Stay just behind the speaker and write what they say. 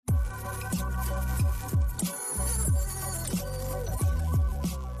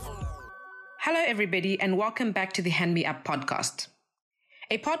everybody, and welcome back to the Hand Me Up podcast.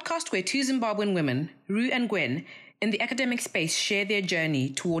 A podcast where two Zimbabwean women, Rue and Gwen, in the academic space share their journey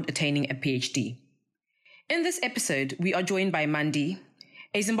toward attaining a PhD. In this episode, we are joined by Mandi,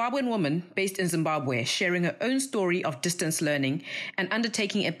 a Zimbabwean woman based in Zimbabwe, sharing her own story of distance learning and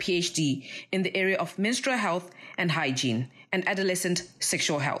undertaking a PhD in the area of menstrual health and hygiene and adolescent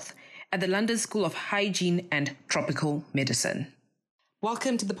sexual health at the London School of Hygiene and Tropical Medicine.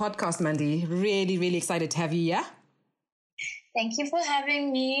 Welcome to the podcast, Mandi. Really excited to have you here. Thank you for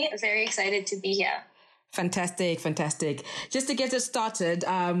having me. Very excited to be here. Fantastic. Just to get us started,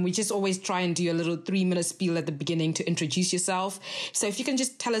 we just always try and do a little 3-minute spiel at the beginning to introduce yourself. So if you can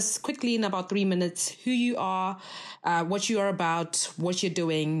just tell us quickly in about 3 minutes who you are, what you are about, what you're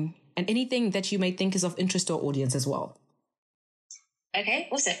doing, and anything that you may think is of interest to our audience as well. Okay,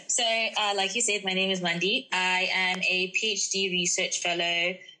 awesome. So like you said, my name is Mandi. I am a PhD research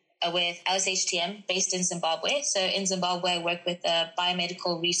fellow with LSHTM based in Zimbabwe. So in Zimbabwe, I work with the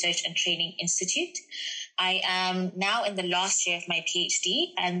Biomedical Research and Training Institute. I am now in the last year of my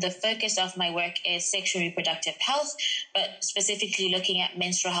PhD, and the focus of my work is sexual reproductive health, but specifically looking at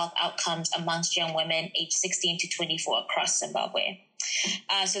menstrual health outcomes amongst young women aged 16 to 24 across Zimbabwe.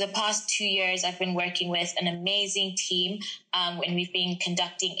 So the past 2 years, I've been working with an amazing team and we've been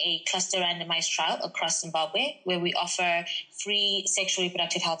conducting a cluster randomized trial across Zimbabwe where we offer free sexual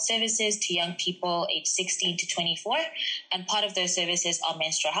reproductive health services to young people aged 16 to 24. And part of those services are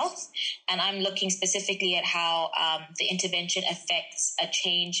menstrual health. And I'm looking specifically at how the intervention affects a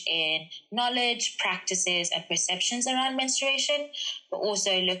change in knowledge, practices, and perceptions around menstruation, but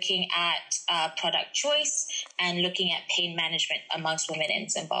also looking at product choice and looking at pain management amongst women in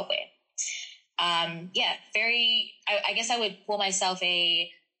Zimbabwe. I guess I would call myself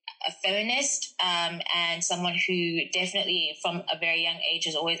a feminist and someone who definitely from a very young age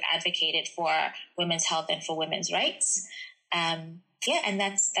has always advocated for women's health and for women's rights. And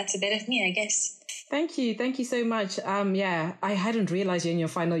that's a bit of me, I guess. Thank you so much. I hadn't realized you're in your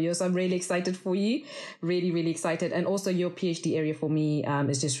final year, so I'm really excited for you. Really excited. And also your PhD area for me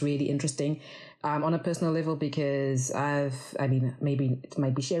is just really interesting on a personal level because maybe it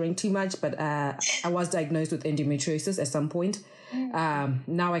might be sharing too much, but I was diagnosed with endometriosis at some point.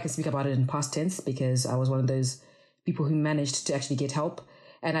 Now I can speak about it in past tense because I was one of those people who managed to actually get help.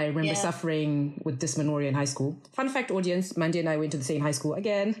 And I remember suffering with dysmenorrhea in high school. Fun fact, audience, Mandi and I went to the same high school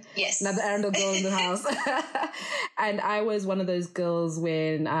again. Yes. Another Arundel girl in the house. And I was one of those girls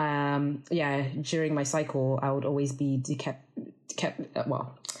when, during my cycle, I would always be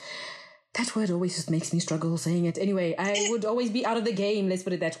that word always just makes me struggle saying it. Anyway, I would always be out of the game, let's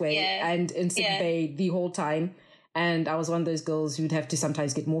put it that way, and in sick bay the whole time. And I was one of those girls who'd have to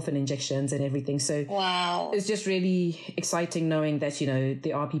sometimes get morphine injections and everything. So wow. It's just really exciting knowing that,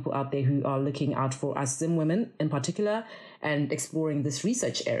 there are people out there who are looking out for us Zim women in particular and exploring this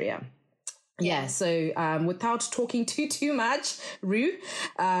research area. Yeah, so without talking too much, Rue,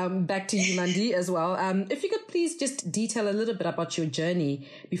 back to you, Mandi, as well. If you could please just detail a little bit about your journey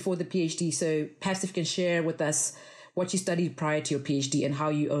before the PhD. So perhaps if you can share with us what you studied prior to your PhD and how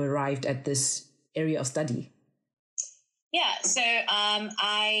you arrived at this area of study. Yeah, so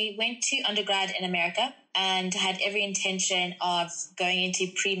I went to undergrad in America and had every intention of going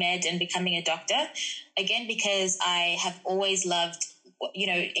into pre-med and becoming a doctor, again, because I have always loved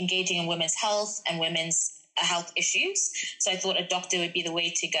engaging in women's health and women's health issues. So I thought a doctor would be the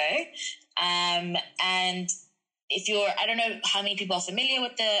way to go. And I don't know how many people are familiar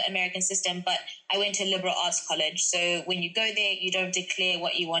with the American system, but I went to a liberal arts college. So when you go there, you don't declare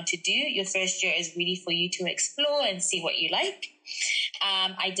what you want to do. Your first year is really for you to explore and see what you like.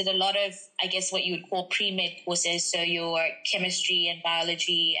 I did a lot of, I guess, what you would call pre-med courses. So your chemistry and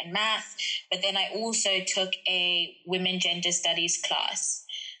biology and math. But then I also took a women gender studies class.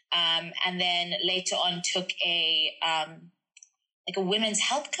 And then later on took a women's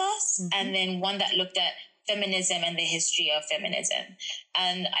health class. And then one that looked at feminism and the history of feminism.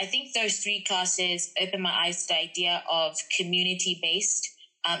 And I think those 3 classes opened my eyes to the idea of community-based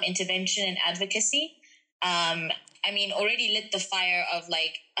intervention and advocacy. Already lit the fire of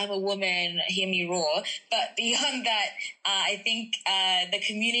I'm a woman, hear me roar. But beyond that, I think the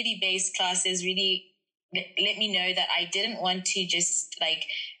community-based classes really let me know that I didn't want to just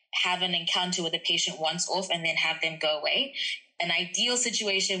have an encounter with a patient once off and then have them go away. An ideal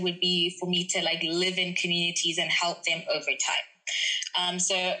situation would be for me to live in communities and help them over time.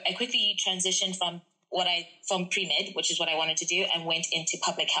 So I quickly transitioned from pre-med, which is what I wanted to do, and went into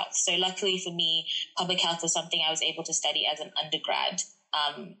public health. So luckily for me, public health was something I was able to study as an undergrad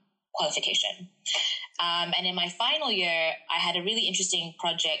qualification. And in my final year, I had a really interesting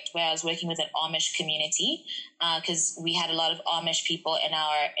project where I was working with an Amish community, because we had a lot of Amish people in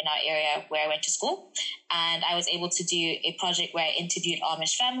our area where I went to school. And I was able to do a project where I interviewed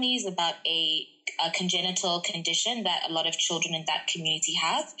Amish families about a congenital condition that a lot of children in that community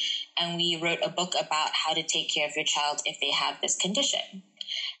have. And we wrote a book about how to take care of your child if they have this condition.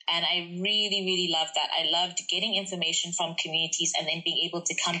 And I really, really loved that. I loved getting information from communities and then being able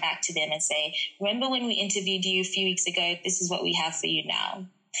to come back to them and say, remember when we interviewed you a few weeks ago, this is what we have for you now.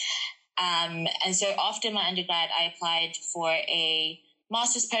 And so after my undergrad, I applied for a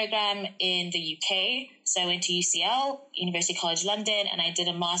master's program in the UK. So I went to UCL, University College London, and I did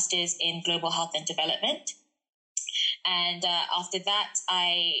a master's in global health and development. And after that,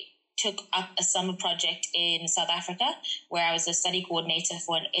 I took up a summer project in South Africa, where I was a study coordinator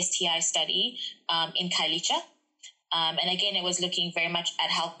for an STI study in Khayelitsha. And again, it was looking very much at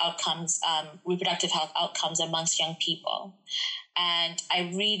health outcomes, reproductive health outcomes amongst young people. And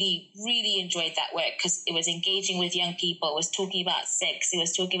I really, really enjoyed that work because it was engaging with young people. It was talking about sex. It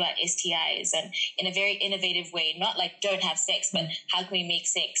was talking about STIs, and in a very innovative way, not like don't have sex, but how can we make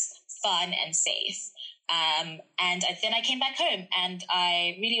sex fun and safe? And then I came back home and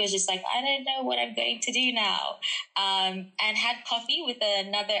I really was just like, I don't know what I'm going to do now. And had coffee with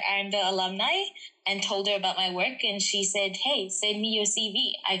another Arendelle alumni and told her about my work. And she said, hey, send me your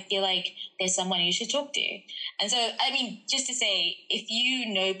CV. I feel like there's someone you should talk to. And so, I mean, just to say, if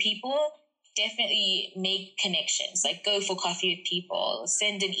you know people, definitely make connections, like go for coffee with people,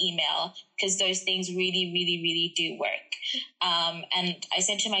 send an email, because those things really, really, really do work. And I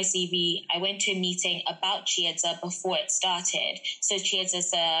sent her my CV. I went to a meeting about Chiedza before it started. So Chiedza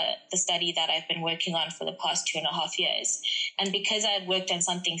is the study that I've been working on for the past 2.5 years. And because I had worked on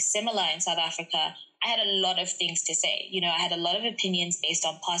something similar in South Africa, I had a lot of things to say. You know, I had a lot of opinions based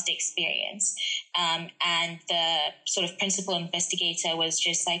on past experience. And the sort of principal investigator was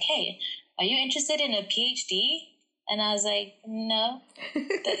just like, hey, are you interested in a PhD? And I was like, no,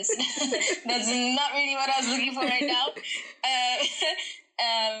 that's not really what I was looking for right now.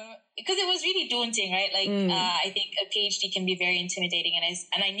 Because it was really daunting, right? Like, I think a PhD can be very intimidating.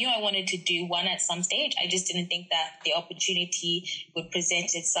 And I knew I wanted to do one at some stage. I just didn't think that the opportunity would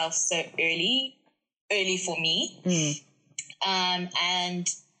present itself so early for me. And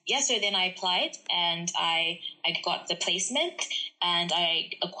yeah, so then I applied and I got the placement and I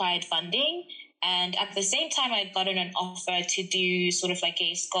acquired funding. And at the same time, I'd gotten an offer to do sort of like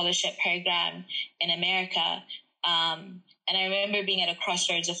a scholarship program in America. And I remember being at a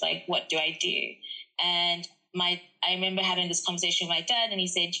crossroads of like, what do I do? And I remember having this conversation with my dad, and he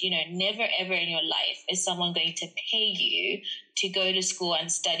said, you know, never ever in your life is someone going to pay you to go to school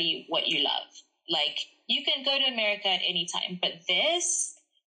and study what you love. Like, you can go to America at any time, but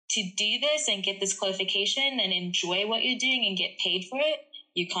to do this and get this qualification and enjoy what you're doing and get paid for it,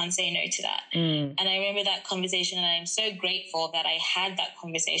 you can't say no to that. And I remember that conversation, and I'm so grateful that I had that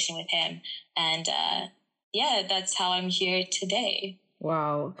conversation with him. And yeah, that's how I'm here today.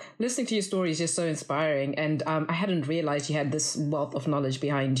 Wow. Listening to your story is just so inspiring. And I hadn't realized you had this wealth of knowledge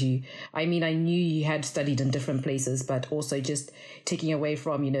behind you. I mean, I knew you had studied in different places, but also just taking away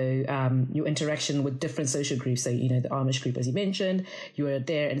from, you know, your interaction with different social groups. So, you know, the Amish group, as you mentioned, you were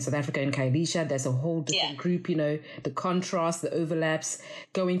there in South Africa in Khayelitsha. There's a whole different group, you know, the contrast, the overlaps,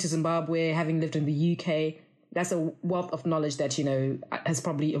 going to Zimbabwe, having lived in the UK. That's a wealth of knowledge that, you know, has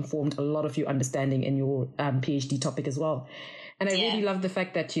probably informed a lot of your understanding in your PhD topic as well. And I really love the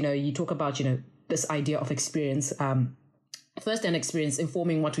fact that, you know, you talk about, you know, this idea of experience, first-hand experience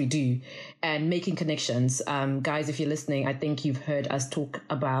informing what we do and making connections. Guys, if you're listening, I think you've heard us talk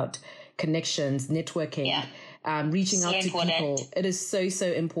about connections, networking, reaching out to people. It is so, so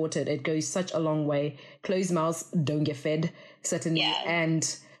important. It goes such a long way. Closed mouths don't get fed, certainly.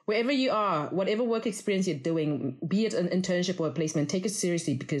 And wherever you are, whatever work experience you're doing, be it an internship or a placement, take it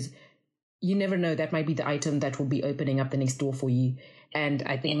seriously, because you never know, that might be the item that will be opening up the next door for you. And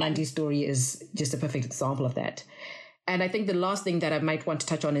I think Mandy's story is just a perfect example of that. And I think the last thing that I might want to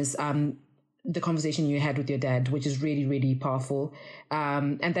touch on is the conversation you had with your dad, which is really, really powerful.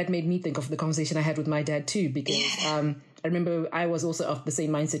 And that made me think of the conversation I had with my dad too, because I remember I was also of the same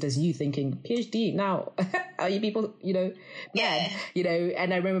mindset as you, thinking, PhD now, are you people, you know, mad, you know?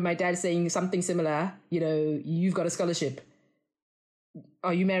 And I remember my dad saying something similar, you know, you've got a scholarship.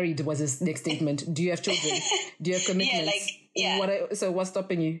 Are you married? Was his next statement. Do you have children? Do you have commitments? So what's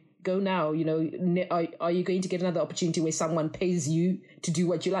stopping you? Go now. You know, are you going to get another opportunity where someone pays you to do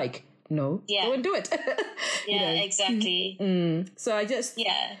what you like? No. Go and do it. You know? Exactly. So I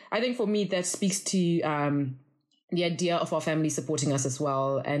think for me, that speaks to the idea of our family supporting us as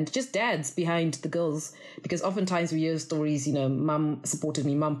well, and just dads behind the girls, because oftentimes we hear stories, mum supported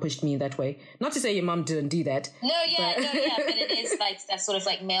me, mum pushed me in that way. Not to say your mum didn't do that. But it is like that sort of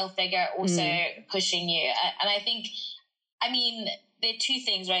like male figure also pushing you. And I think, there are two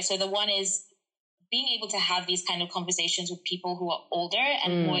things, right? So the one is being able to have these kind of conversations with people who are older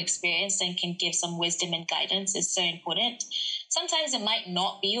and more experienced and can give some wisdom and guidance is so important. Sometimes it might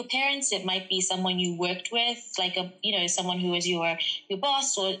not be your parents. It might be someone you worked with, like someone who was your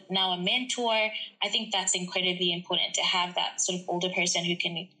boss or now a mentor. I think that's incredibly important to have that sort of older person who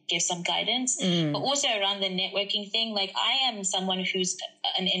can give some guidance. But also around the networking thing, like I am someone who's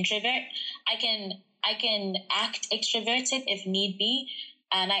an introvert. I can act extroverted if need be.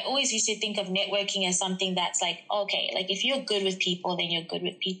 And I always used to think of networking as something that's like, okay, like if you're good with people, then you're good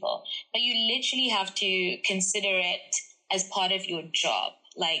with people. But you literally have to consider it as part of your job.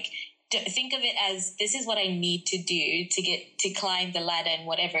 Like, think of it as, this is what I need to do to climb the ladder in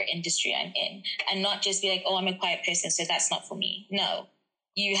whatever industry I'm in. And not just be like, oh, I'm a quiet person, so that's not for me. No,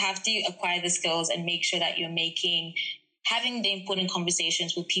 you have to acquire the skills and make sure that you're having the important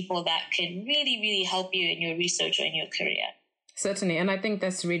conversations with people that can really, really help you in your research or in your career. Certainly. And I think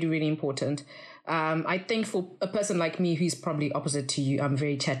that's really, really important. I think for a person like me, who's probably opposite to you, I'm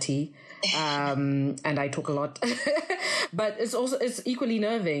very chatty, and I talk a lot, but it's equally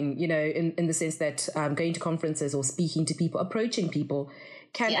nerving, in the sense that going to conferences or speaking to people, approaching people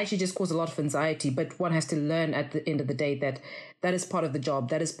can actually just cause a lot of anxiety. But one has to learn at the end of the day that is part of the job.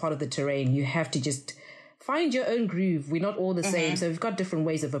 That is part of the terrain. You have to just find your own groove. We're not all the same. So we've got different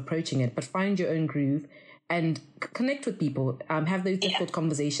ways of approaching it, but find your own groove and connect with people, have those difficult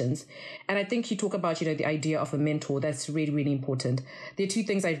conversations. And I think you talk about, the idea of a mentor. That's really, really important. There are two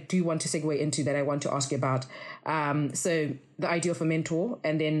things I do want to segue into that I want to ask you about. So the idea of a mentor.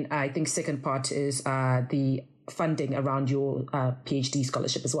 And then I think second part is the funding around your PhD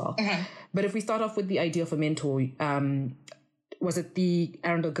scholarship as well. But if we start off with the idea of a mentor, was it the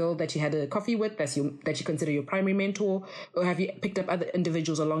Arundel girl that you had a coffee with that you consider your primary mentor? Or have you picked up other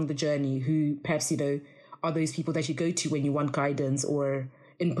individuals along the journey who perhaps, are those people that you go to when you want guidance or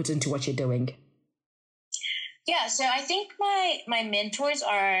input into what you're doing? Yeah, so I think my mentors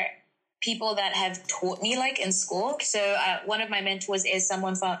are people that have taught me, like in school. So one of my mentors is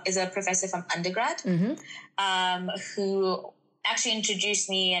a professor from undergrad, who actually introduced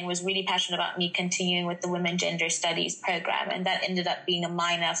me and was really passionate about me continuing with the Women Gender Studies program. And that ended up being a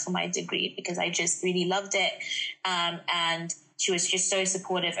minor for my degree because I just really loved it. And she was just so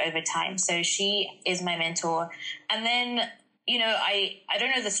supportive over time. So she is my mentor. And then, I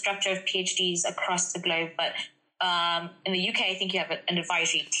don't know the structure of PhDs across the globe, but in the UK, I think you have an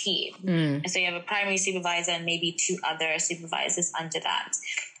advisory team. And so you have a primary supervisor and maybe two other supervisors under that.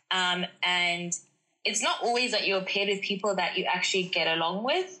 And it's not always that you're paired with people that you actually get along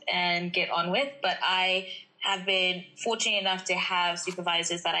with and get on with, but I have been fortunate enough to have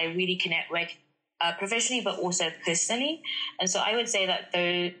supervisors that I really connect with professionally, but also personally. And so I would say that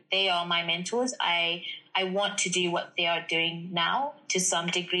they are my mentors. I want to do what they are doing now to some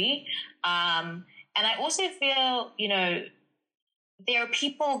degree. And I also feel, there are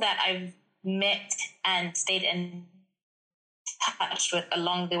people that I've met and stayed in touch with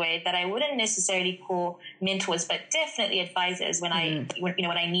along the way that I wouldn't necessarily call mentors, but definitely advisors when I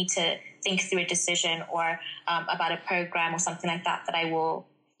need to think through a decision or about a program or something like that I will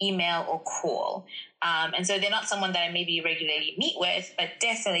email or call. And so they're not someone that I maybe regularly meet with, but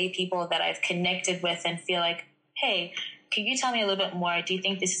definitely people that I've connected with and feel like, hey, can you tell me a little bit more? Do you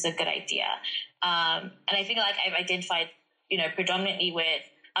think this is a good idea? And I feel like I've identified, predominantly with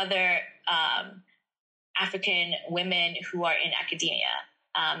other African women who are in academia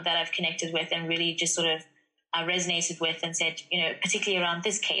that I've connected with and really just sort of resonated with and said, particularly around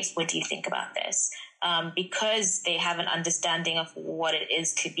this case, what do you think about this? Because they have an understanding of what it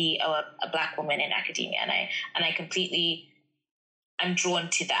is to be a Black woman in academia. And I'm drawn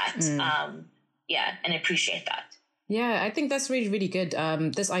to that. And appreciate that. Yeah, I think that's really, really good.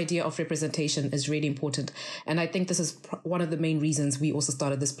 This idea of representation is really important. And I think this is one of the main reasons we also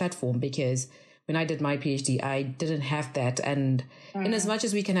started this platform, because when I did my PhD, I didn't have that. And in as much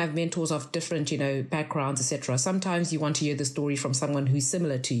as we can have mentors of different, backgrounds, etc., sometimes you want to hear the story from someone who's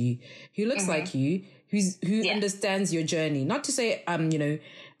similar to you, who looks like you, who understands your journey. Not to say,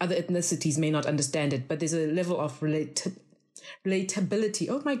 other ethnicities may not understand it, but there's a level of relatability.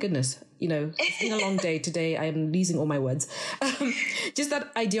 Oh my goodness. It's been a long day today. I am losing all my words. Just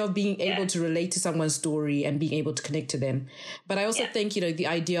that idea of being able to relate to someone's story and being able to connect to them. But I also think, the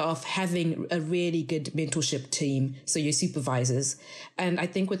idea of having a really good mentorship team. So your supervisors. And I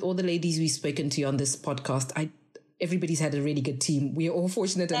think with all the ladies we've spoken to on this podcast, everybody's had a really good team. We're all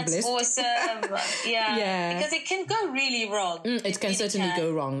fortunate and blessed. That's awesome. Yeah. Because it can go really wrong. It can certainly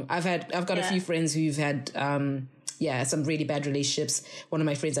go wrong. I've got a few friends who've had some really bad relationships. One of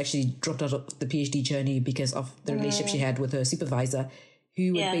my friends actually dropped out of the PhD journey because of the relationship she had with her supervisor,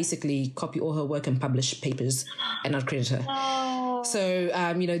 who would basically copy all her work and publish papers and not credit her. Oh. So,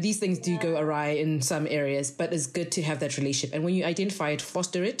 these things do go awry in some areas, but it's good to have that relationship. And when you identify it,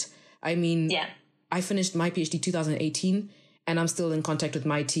 foster it. I mean, I finished my PhD 2018 and I'm still in contact with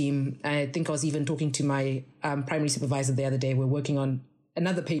my team. I think I was even talking to my primary supervisor the other day. We're working on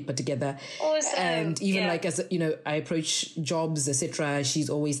another paper together. Awesome. And even as I approach jobs, etc., she's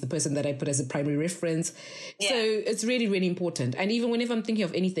always the person that I put as a primary reference. So it's really, really important. And even whenever I'm thinking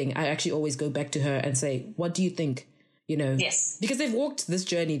of anything, I actually always go back to her and say, what do you think? Yes. Because they've walked this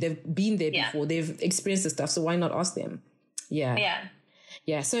journey. They've been there before. They've experienced this stuff. So why not ask them? Yeah.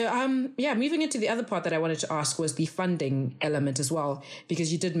 So, moving into the other part that I wanted to ask was the funding element as well,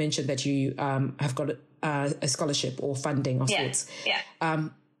 because you did mention that you have got a scholarship or funding of sorts. Yeah.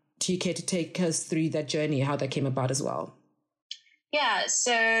 Do you care to take us through that journey, how that came about as well? Yeah.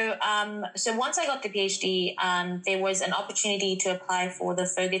 So once I got the PhD, there was an opportunity to apply for the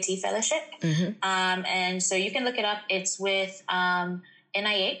Fogarty Fellowship. And so you can look it up. It's with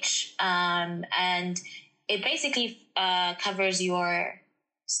NIH. And it basically covers your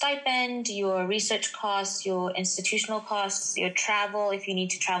stipend, your research costs, your institutional costs, your travel, if you need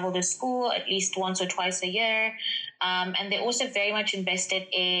to travel to school at least once or twice a year. And they're also very much invested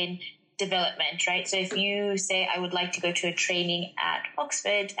in development, right? So if you say, I would like to go to a training at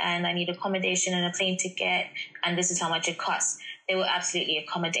Oxford and I need accommodation and a plane ticket, and this is how much it costs, they will absolutely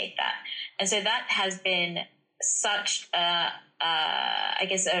accommodate that. And so that has been such a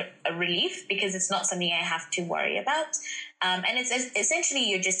relief, because it's not something I have to worry about. And it's essentially,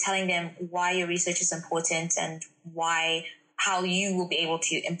 you're just telling them why your research is important and how you will be able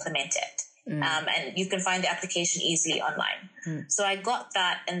to implement it. And you can find the application easily online. So I got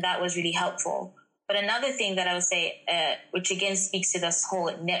that, and that was really helpful. But another thing that I would say, which again speaks to this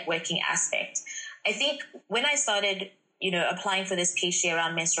whole networking aspect, I think when I started applying for this PhD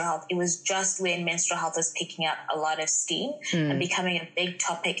around menstrual health, it was just when menstrual health was picking up a lot of steam and becoming a big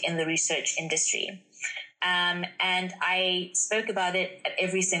topic in the research industry. And I spoke about it at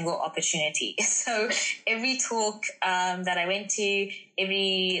every single opportunity. So every talk that I went to,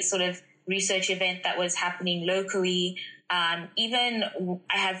 every sort of research event that was happening locally, even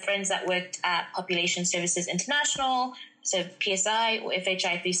I have friends that worked at Population Services International, so PSI or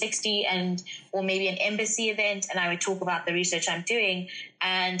FHI 360, or maybe an embassy event, and I would talk about the research I'm doing.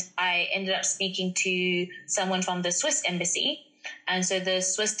 And I ended up speaking to someone from the Swiss embassy. And so the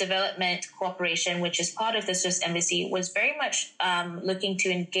Swiss Development Corporation, which is part of the Swiss embassy, was very much looking to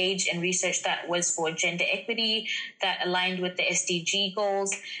engage in research that was for gender equity, that aligned with the SDG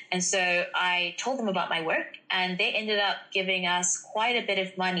goals. And so I told them about my work, and they ended up giving us quite a bit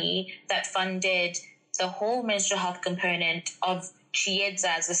of money that funded the whole menstrual health component of Chiedza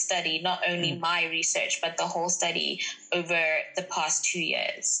as a study, not only my research, but the whole study over the past 2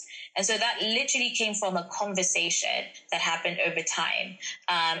 years. And so that literally came from a conversation that happened over time,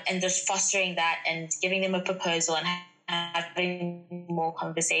 and just fostering that and giving them a proposal and having more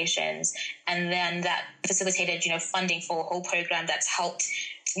conversations. And then that facilitated, funding for a whole program that's helped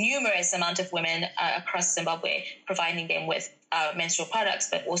numerous amount of women across Zimbabwe, providing them with menstrual products,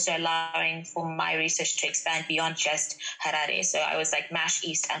 but also allowing for my research to expand beyond just Harare. So I was like MASH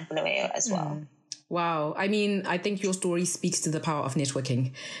East and Bulawayo as well. Wow. I mean, I think your story speaks to the power of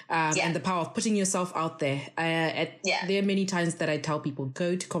networking and the power of putting yourself out there. There are many times that I tell people,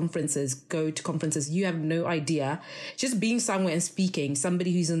 go to conferences. You have no idea. Just being somewhere and speaking,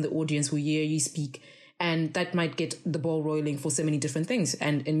 somebody who's in the audience will hear you speak, and that might get the ball rolling for so many different things.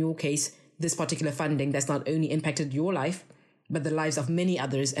 And in your case, this particular funding that's not only impacted your life, but the lives of many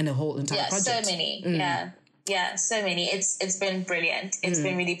others and a whole entire project. So many. Yeah, so many. It's been brilliant. It's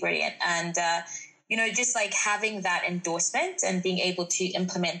been really brilliant. And, just like having that endorsement and being able to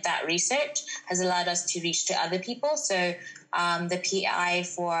implement that research has allowed us to reach to other people. So the PI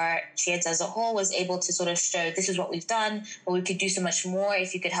for Chiedza as a whole was able to sort of show, this is what we've done, but we could do so much more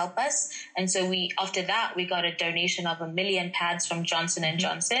if you could help us. And so after that, we got a donation of 1 million pads from Johnson &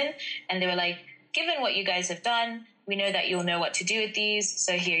 Johnson. And they were like, given what you guys have done, we know that you'll know what to do with these.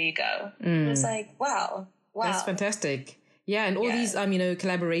 So here you go. It was like, wow. That's fantastic. Yeah, and all these,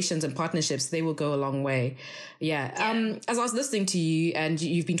 collaborations and partnerships, they will go a long way. As I was listening to you, and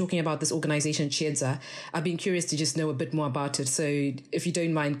you've been talking about this organization, Chiedza, I've been curious to just know a bit more about it. So if you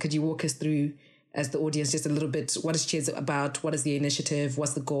don't mind, could you walk us through, as the audience, just a little bit, what is Chiedza about? What is the initiative?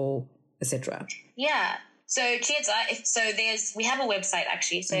 What's the goal, etc.? Yeah. So we have a website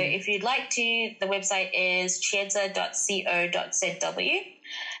actually. So if you'd like to, the website is chiedza.co.zw.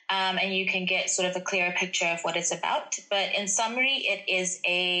 And you can get sort of a clearer picture of what it's about. But in summary, it is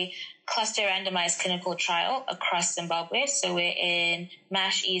a cluster randomized clinical trial across Zimbabwe. So we're in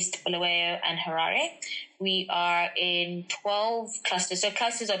Mash East, Bulawayo, and Harare. We are in 12 clusters. So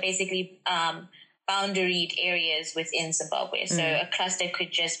clusters are basically boundaried areas within Zimbabwe. So a cluster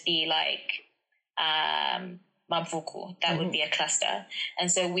could just be like Mabvuku. That would be a cluster. And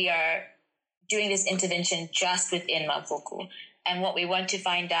so we are doing this intervention just within Mabvuku. And what we want to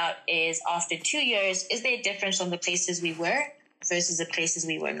find out is, after 2 years, is there a difference from the places we were versus the places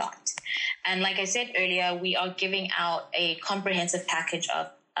we were not? And like I said earlier, we are giving out a comprehensive package of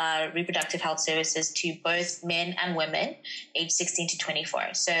reproductive health services to both men and women aged 16 to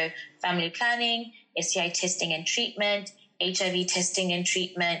 24. So family planning, STI testing and treatment, HIV testing and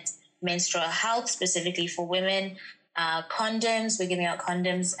treatment, menstrual health specifically for women, condoms, we're giving out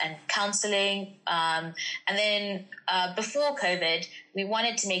condoms and counseling. And then before COVID, we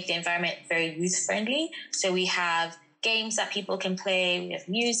wanted to make the environment very youth-friendly. So we have games that people can play, we have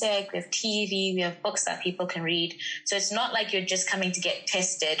music, we have TV, we have books that people can read. So it's not like you're just coming to get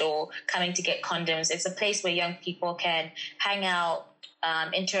tested or coming to get condoms. It's a place where young people can hang out,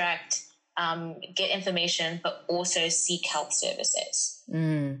 interact, get information, but also seek health services.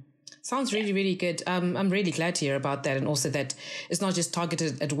 Sounds really, really good. I'm really glad to hear about that. And also that it's not just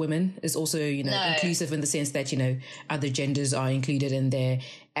targeted at women. It's also, inclusive in the sense that, other genders are included in there.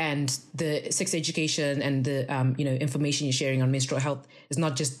 And the sex education and the, information you're sharing on menstrual health is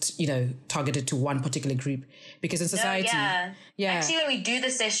not just, targeted to one particular group. Because in society... Actually, when we do the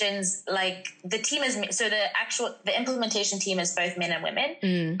sessions, like the team is... So the implementation team is both men and women.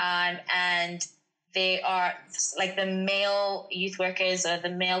 And they are like the male youth workers or the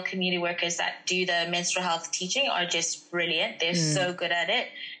male community workers that do the menstrual health teaching are just brilliant. They're so good at it.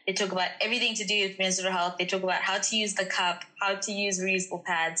 They talk about everything to do with menstrual health. They talk about how to use the cup, how to use reusable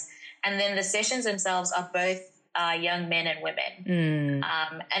pads. And then the sessions themselves are both young men and women.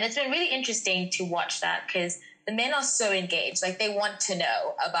 And it's been really interesting to watch that because the men are so engaged. Like they want to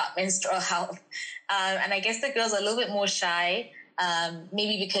know about menstrual health. And I guess the girls are a little bit more shy.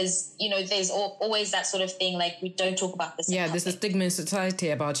 Maybe because, there's always that sort of thing, like we don't talk about this. Yeah, there's a stigma in society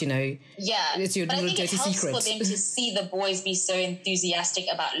about, it's your but I think dirty it helps secret. for them to see the boys be so enthusiastic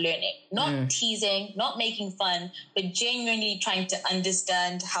about learning, not teasing, not making fun, but genuinely trying to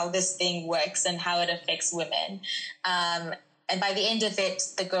understand how this thing works and how it affects women. And by the end of it,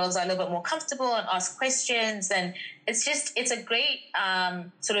 the girls are a little bit more comfortable and ask questions. And it's a great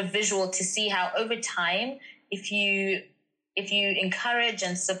sort of visual to see how over time, if you encourage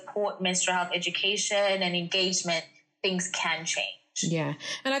and support menstrual health education and engagement, things can change. Yeah.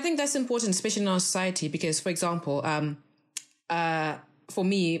 And I think that's important, especially in our society, because, for example, for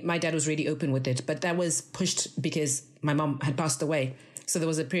me, my dad was really open with it, but that was pushed because my mom had passed away. So there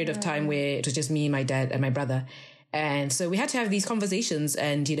was a period of time where it was just me, my dad, and my brother. And so we had to have these conversations.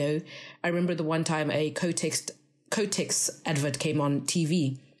 And, I remember the one time a Kotex advert came on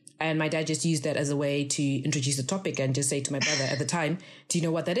TV. And my dad just used that as a way to introduce the topic and just say to my brother at the time, do you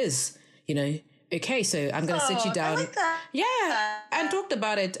know what that is? Okay, so I'm going to sit you down. I like that. Yeah, and talked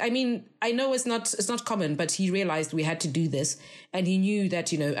about it. I mean, I know it's not common, but he realized we had to do this. And he knew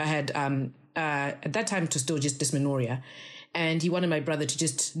that, I had, at that time, it was still just dysmenorrhea. And he wanted my brother to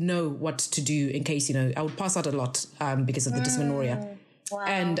just know what to do in case, I would pass out a lot because of the dysmenorrhea. Wow.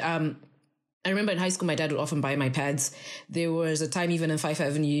 And I remember in high school, my dad would often buy my pads. There was a time even in Fife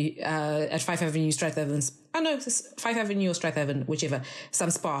Avenue, at Fife Avenue, Strathavon's. Fife Avenue or Strathaven, whichever,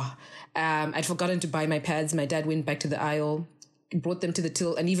 some spa. I'd forgotten to buy my pads. My dad went back to the aisle, brought them to the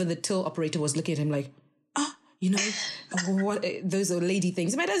till, and even the till operator was looking at him like, what? Those are lady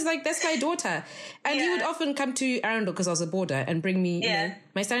things. My dad's like, that's my daughter. And he would often come to Arundel because I was a boarder and bring me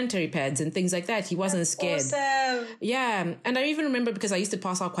my sanitary pads and things like that. He wasn't scared. Awesome. Yeah. And I even remember because I used to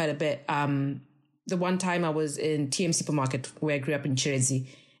pass out quite a bit. The one time I was in TM Supermarket where I grew up in Chirezi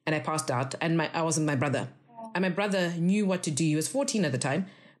and I passed out and I was with my brother. And my brother knew what to do. He was 14 at the time.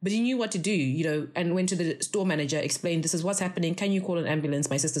 But he knew what to do, and went to the store manager, explained, this is what's happening. Can you call an ambulance?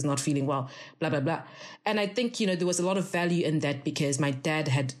 My sister's not feeling well, blah, blah, blah. And I think, there was a lot of value in that because my dad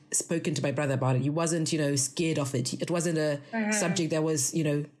had spoken to my brother about it. He wasn't, scared of it. It wasn't a subject that was,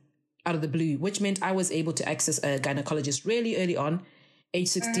 out of the blue, which meant I was able to access a gynecologist really early on, age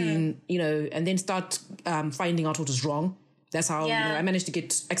 16, and then start finding out what was wrong. That's how I managed to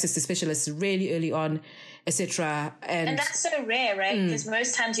get access to specialists really early on, etc. And that's so rare, right? Because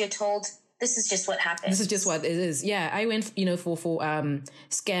most times you're told this is just what happens. This is just what it is. Yeah, I went, for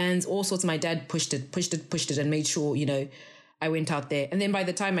scans, all sorts. My dad pushed it and made sure, I went out there. And then by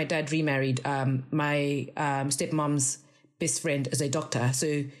the time my dad remarried, my stepmom's best friend is a doctor.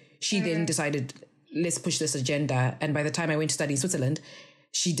 So she then decided, let's push this agenda. And by the time I went to study in Switzerland,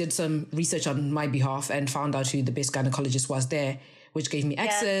 she did some research on my behalf and found out who the best gynecologist was there, which gave me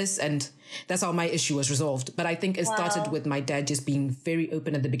access. And that's how my issue was resolved. But I think it started with my dad just being very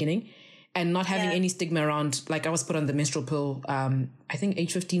open at the beginning and not having any stigma around. Like, I was put on the menstrual pill, I think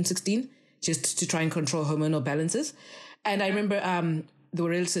age 15, 16, just to try and control hormonal balances. And I remember the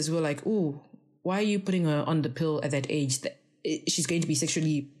relatives were like, "Oh, why are you putting her on the pill at that age? That she's going to be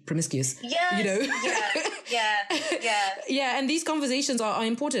sexually promiscuous." Yeah. And these conversations are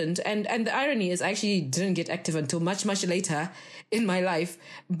important. And the irony is, I actually didn't get active until much, much later in my life.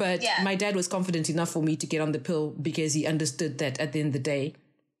 But my dad was confident enough for me to get on the pill because he understood that at the end of the day,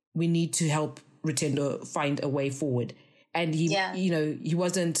 we need to help return or find a way forward. And he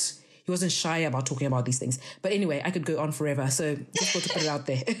wasn't shy about talking about these things. But anyway, I could go on forever. So just got to put it out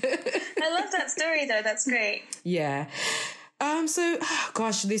there. I love that story though. That's great. Yeah.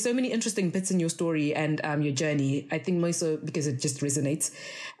 There's so many interesting bits in your story and your journey. I think most so because it just resonates.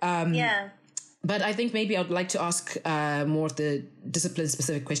 But I think maybe I'd like to ask more of the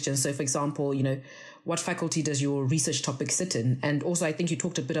discipline-specific questions. So, for example, what faculty does your research topic sit in? And also, I think you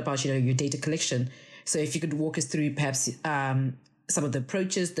talked a bit about, your data collection. So if you could walk us through perhaps some of the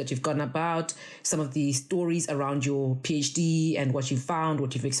approaches that you've gone about, some of the stories around your PhD and what you've found,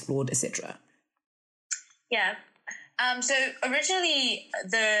 what you've explored, etc. Yeah. So originally,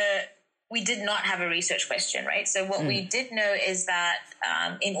 we did not have a research question, right? So what we did know is that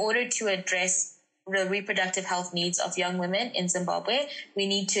in order to address the reproductive health needs of young women in Zimbabwe, we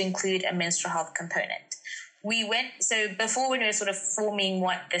need to include a menstrual health component. So before, when we were sort of forming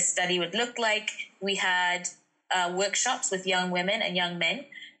what the study would look like, we had workshops with young women and young men,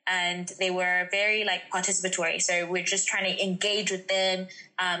 and they were very participatory. So we're just trying to engage with them,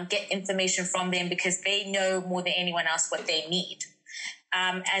 get information from them because they know more than anyone else what they need.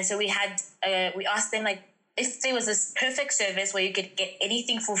 And so we asked them, if there was this perfect service where you could get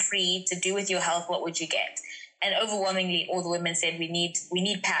anything for free to do with your health, what would you get? And overwhelmingly, all the women said, we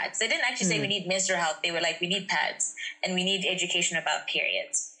need pads. They didn't actually say we need menstrual health. They were like, we need pads and we need education about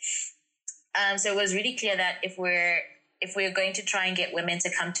periods. So it was really clear that if we're going to try and get women to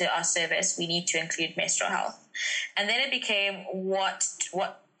come to our service, we need to include menstrual health. And then it became, what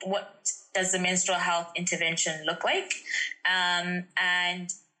does the menstrual health intervention look like? And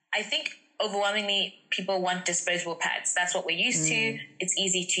I think overwhelmingly people want disposable pads. That's what we're used to. It's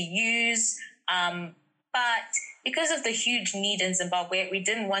easy to use. But because of the huge need in Zimbabwe, we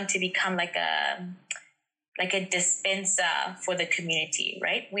didn't want to become like a dispenser for the community,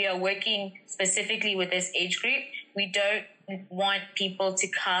 right? We are working specifically with this age group. We don't want people to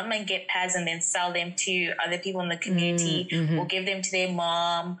come and get pads and then sell them to other people in the community or give them to their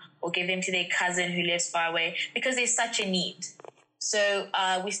mom or give them to their cousin who lives far away because there's such a need. So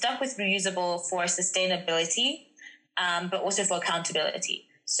we stuck with reusable for sustainability, but also for accountability.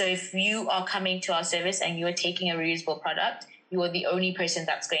 So if you are coming to our service and you are taking a reusable product, you are the only person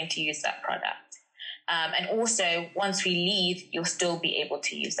that's going to use that product. And also, once we leave, you'll still be able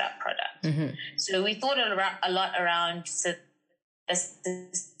to use that product. So we thought a lot around the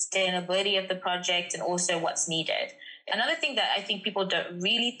sustainability of the project and also what's needed. Another thing that I think people don't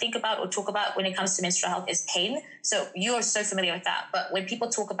really think about or talk about when it comes to menstrual health is pain. So you're so familiar with that. But when people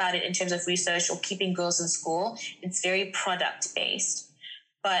talk about it in terms of research or keeping girls in school, it's very product-based.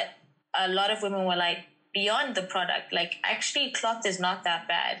 But a lot of women were like, beyond the product, actually cloth is not that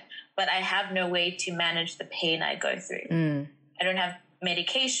bad, but I have no way to manage the pain I go through. I don't have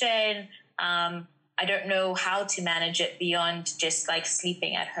medication. I don't know how to manage it beyond just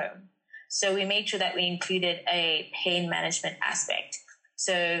sleeping at home. So we made sure that we included a pain management aspect.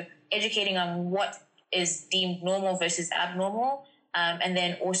 So educating on what is deemed normal versus abnormal, and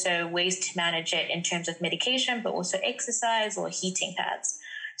then also ways to manage it in terms of medication, but also exercise or heating pads.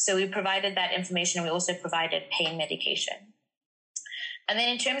 So we provided that information, and we also provided pain medication. And then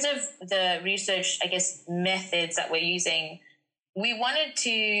in terms of the research, methods that we're using, we wanted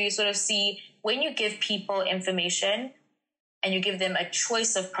to sort of see when you give people information and you give them a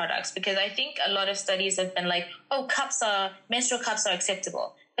choice of products, because I think a lot of studies have been like, menstrual cups are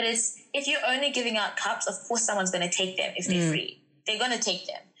acceptable. But if you're only giving out cups, of course someone's going to take them if they're free. They're going to take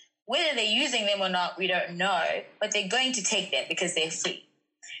them. Whether they're using them or not, we don't know, but they're going to take them because they're free.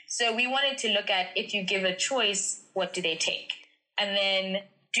 So we wanted to look at, if you give a choice, what do they take? And then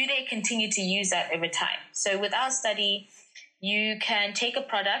do they continue to use that over time? So with our study, you can take a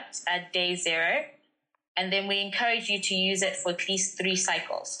product at day 0, and then we encourage you to use it for at least 3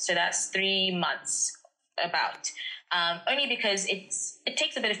 cycles. So that's 3 months about. Only because it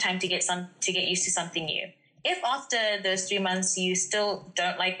takes a bit of time to get used to something new. If after those 3 months you still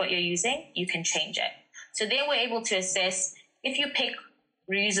don't like what you're using, you can change it. So then we're able to assess, if you pick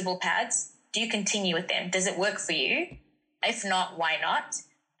reusable pads, do you continue with them? Does it work for you? If not, why not?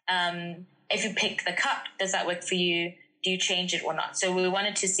 If you pick the cup, does that work for you? Do you change it or not? So we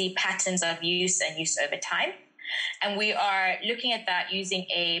wanted to see patterns of use and use over time. And we are looking at that using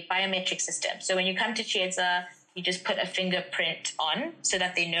a biometric system. So when you come to Chiedza, you just put a fingerprint on so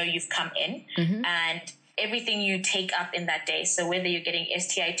that they know you've come in. And everything you take up in that day, so whether you're getting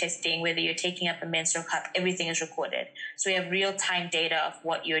STI testing, whether you're taking up a menstrual cup, everything is recorded. So we have real-time data of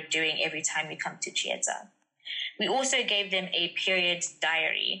what you're doing every time you come to Chiedza. We also gave them a period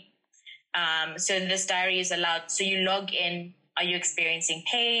diary. So this diary is allowed. So you log in. Are you experiencing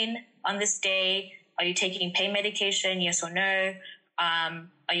pain on this day? Are you taking pain medication? Yes or no?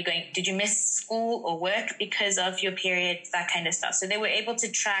 Did you miss school or work because of your period? That kind of stuff. So they were able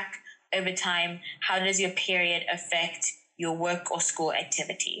to track over time, how does your period affect your work or school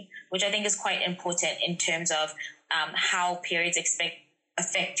activity, which I think is quite important in terms of how periods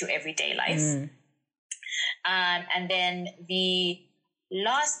affect your everyday life. And then the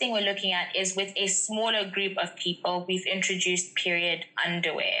last thing we're looking at is, with a smaller group of people, we've introduced period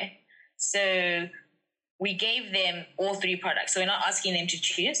underwear. So we gave them all 3 products. So we're not asking them to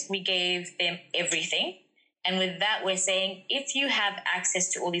choose. We gave them everything. And with that, we're saying, if you have access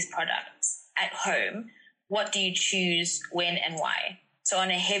to all these products at home, what do you choose, when, and why? So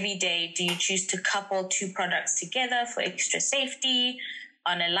on a heavy day, do you choose to couple 2 products together for extra safety?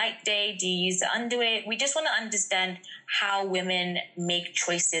 On a light day, do you use the underwear? We just want to understand how women make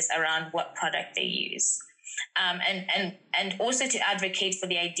choices around what product they use. And also to advocate for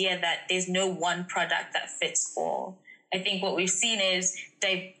the idea that there's no one product that fits all. I think what we've seen is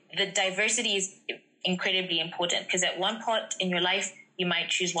the diversity is incredibly important, because at one point in your life, you might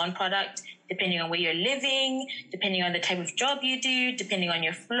choose one product depending on where you're living, depending on the type of job you do, depending on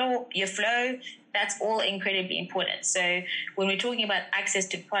your flow. That's all incredibly important. So when we're talking about access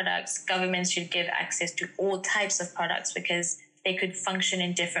to products, governments should give access to all types of products, because they could function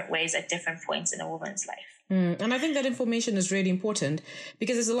in different ways at different points in a woman's life. And I think that information is really important,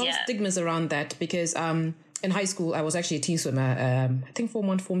 because there's a lot of stigmas around that. Because in high school, I was actually a teen swimmer. I think Form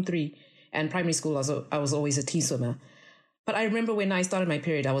 1, Form 3, and primary school, I was always a teen swimmer. But I remember when I started my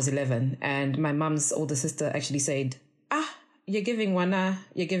period, I was 11, and my mom's older sister actually said, you're giving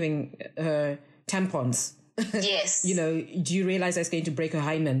her tampons. Yes. Do you realize that's going to break her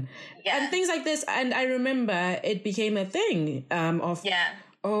hymen? Yeah. And things like this. And I remember it became a thing when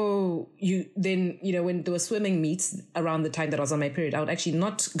there were swimming meets around the time that I was on my period, I would actually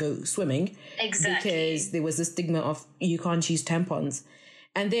not go swimming. Exactly. Because there was this stigma of you can't use tampons.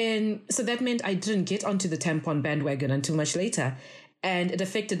 And then, so that meant I didn't get onto the tampon bandwagon until much later. And it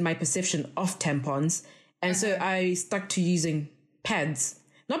affected my perception of tampons. And so I stuck to using pads.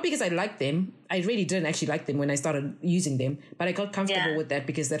 Not because I liked them. I really didn't actually like them when I started using them. But I got comfortable with that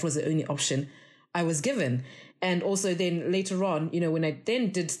because that was the only option I was given. And also then later on, when I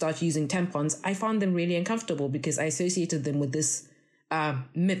then did start using tampons, I found them really uncomfortable because I associated them with this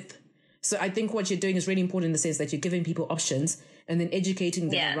myth. So I think what you're doing is really important in the sense that you're giving people options and then educating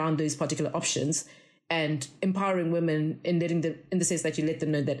them around those particular options and empowering women in the sense that you let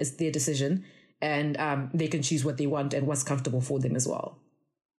them know that it's their decision and they can choose what they want and what's comfortable for them as well.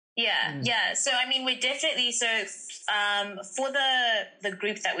 Yeah. So, I mean, we're definitely, for the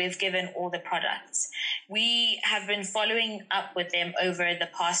group that we've given all the products, we have been following up with them over the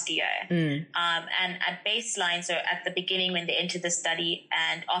past year. And at baseline, so at the beginning when they entered the study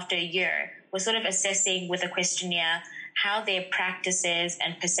and after a year, we're sort of assessing with a questionnaire how their practices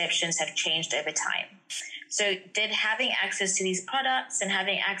and perceptions have changed over time. So did having access to these products and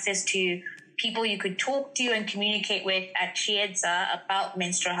having access to people you could talk to and communicate with at Chiedza about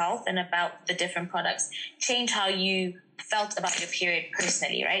menstrual health and about the different products change how you felt about your period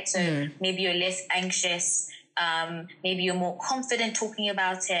personally, right? So maybe you're less anxious, maybe you're more confident talking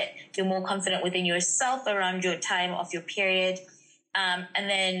about it, you're more confident within yourself around your time of your period. And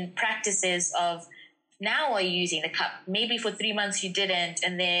then practices of, now are you using the cup? Maybe for 3 months you didn't,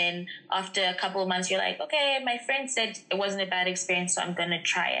 and then after a couple of months you're like, okay, my friend said it wasn't a bad experience, so I'm going to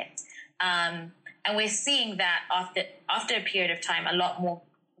try it. And we're seeing that after a period of time, a lot more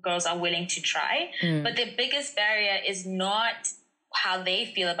girls are willing to try. But the biggest barrier is not how they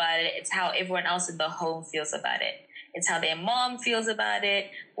feel about it. It's how everyone else in the home feels about it. It's how their mom feels about it,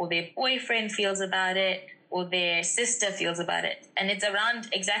 or their boyfriend feels about it, or their sister feels about it. And it's around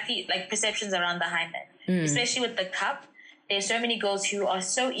exactly like perceptions around the hymen, especially with the cup. There's so many girls who are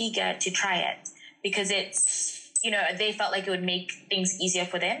so eager to try it because it's, they felt like it would make things easier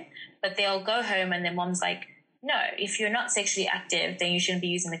for them, but they'll go home and their mom's like, no, if you're not sexually active, then you shouldn't be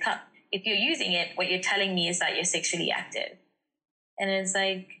using the cup. If you're using it, what you're telling me is that you're sexually active. And it's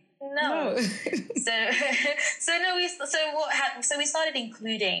like, no. So we started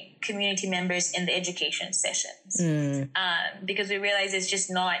including community members in the education sessions because we realized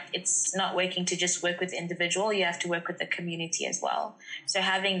it's not working to just work with the individual. You have to work with the community as well. So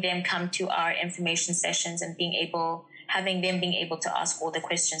having them come to our information sessions and having them being able to ask all the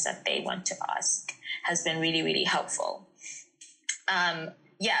questions that they want to ask has been really, really helpful.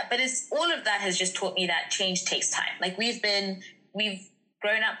 But all of that has just taught me that change takes time. Like we've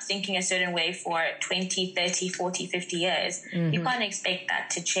grown up thinking a certain way for 20, 30, 40, 50 years. Mm-hmm. You can't expect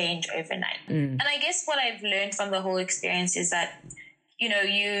that to change overnight. And I guess what I've learned from the whole experience is that,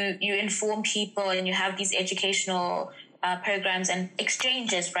 you inform people and you have these educational programs and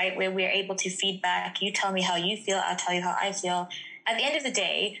exchanges, right, where we're able to feedback. You tell me how you feel, I'll tell you how I feel. At the end of the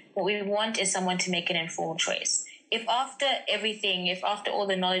day, what we want is someone to make an informed choice. If after all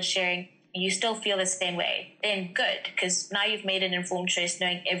the knowledge sharing, you still feel the same way, then good, because now you've made an informed choice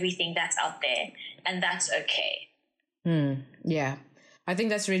knowing everything that's out there, and that's okay. Yeah, I think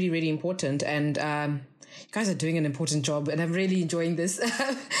that's really, really important. And you guys are doing an important job, and I'm really enjoying this.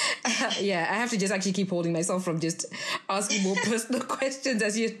 I have to just actually keep holding myself from just asking more personal questions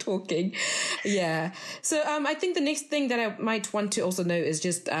as you're talking. Yeah. So I think the next thing that I might want to also know is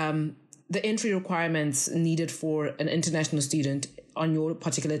just the entry requirements needed for an international student on your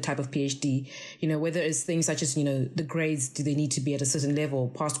particular type of PhD, whether it's things such as, the grades, do they need to be at a certain level,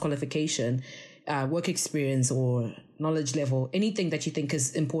 past qualification, work experience or knowledge level, anything that you think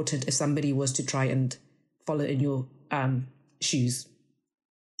is important if somebody was to try and follow in your shoes?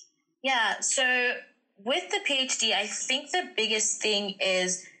 Yeah, so with the PhD, I think the biggest thing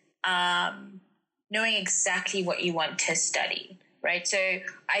is knowing exactly what you want to study. Right. So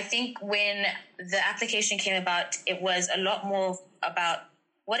I think when the application came about, it was a lot more about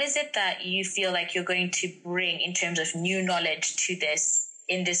what is it that you feel like you're going to bring in terms of new knowledge to this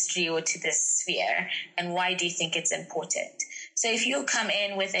industry or to this sphere, and why do you think it's important? So if you come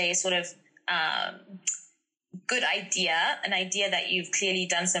in with a sort of good idea, an idea that you've clearly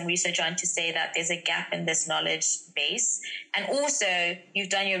done some research on to say that there's a gap in this knowledge base, and also you've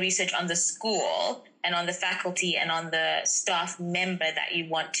done your research on the school and on the faculty and on the staff member that you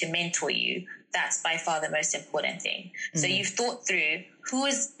want to mentor you, that's by far the most important thing. So you've thought through who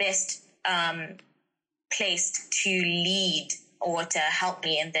is best placed to lead or to help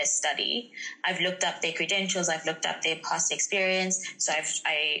me in this study. I've looked up their credentials, I've looked up their past experience, so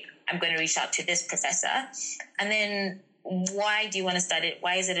I'm going to reach out to this professor. And then why do you want to study it?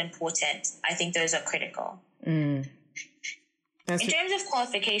 Why is it important? I think those are critical. In terms of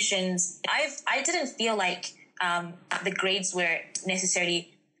qualifications, I didn't feel like the grades were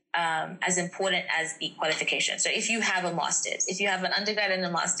necessarily as important as the qualification. So if you have a master's, if you have an undergrad and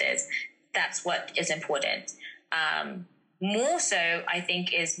a master's, that's what is important. More so, I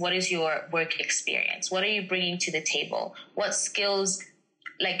think, is what is your work experience? What are you bringing to the table? What skills,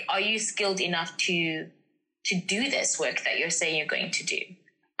 are you skilled enough to do this work that you're saying you're going to do?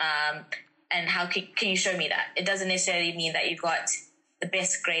 And how can you show me that? It doesn't necessarily mean that you've got the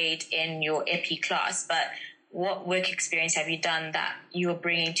best grade in your epi class, but what work experience have you done that you're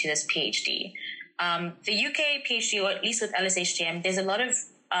bringing to this PhD? The UK PhD, or at least with LSHTM, there's a lot of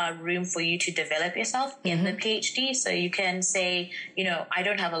room for you to develop yourself in the PhD. So you can say, I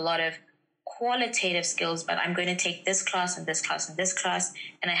don't have a lot of qualitative skills, but I'm going to take this class and this class and this class,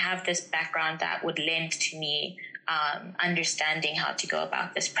 and I have this background that would lend to me understanding how to go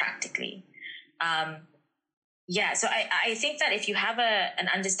about this practically. So I think that if you have an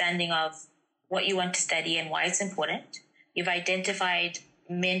understanding of what you want to study and why it's important, you've identified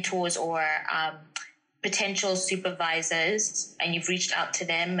mentors or potential supervisors, and you've reached out to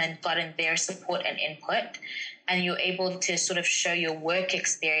them and gotten their support and input, and you're able to sort of show your work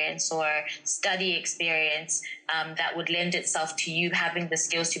experience or study experience that would lend itself to you having the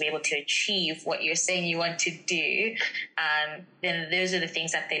skills to be able to achieve what you're saying you want to do, then those are the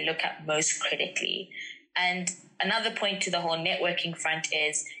things that they look at most critically. And another point to the whole networking front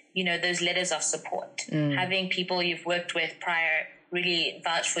is, those letters of support. Having people you've worked with prior really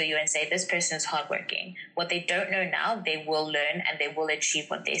vouch for you and say, this person is hardworking. What they don't know now, they will learn and they will achieve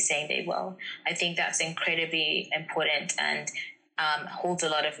what they're saying they will. I think that's incredibly important and holds a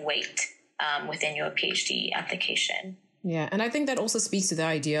lot of weight within your PhD application. Yeah, and I think that also speaks to the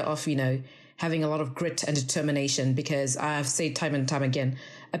idea of, having a lot of grit and determination, because I've said time and time again,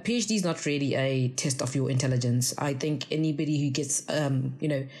 a PhD is not really a test of your intelligence. I think anybody who gets,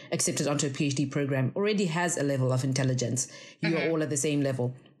 accepted onto a PhD program already has a level of intelligence. You're all at the same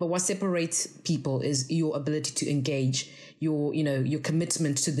level. But what separates people is your ability to engage, your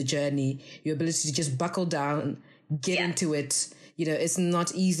commitment to the journey, your ability to just buckle down, get into it. It's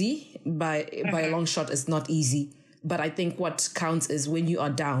not easy by a long shot. It's not easy. But I think what counts is when you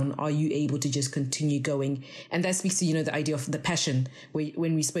are down, are you able to just continue going? And that speaks to, the idea of the passion.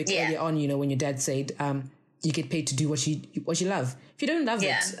 When we spoke earlier on, when your dad said, you get paid to do what you love. If you don't love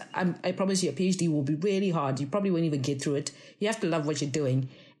it, I promise you a PhD will be really hard. You probably won't even get through it. You have to love what you're doing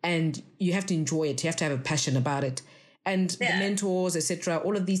and you have to enjoy it. You have to have a passion about it. And the mentors, etc.,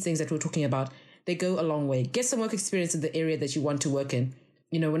 all of these things that we're talking about, they go a long way. Get some work experience in the area that you want to work in.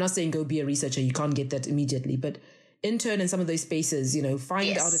 We're not saying go be a researcher. You can't get that immediately, but intern in some of those spaces,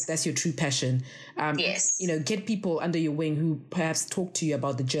 find out if that's your true passion. Get people under your wing who perhaps talk to you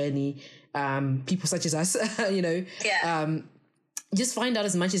about the journey. People such as us, just find out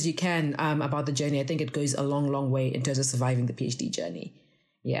as much as you can about the journey. I think it goes a long, long way in terms of surviving the PhD journey.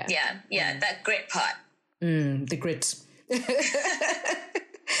 Yeah. That grit part. The grit.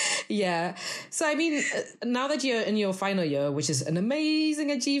 Yeah. So, I mean, now that you're in your final year, which is an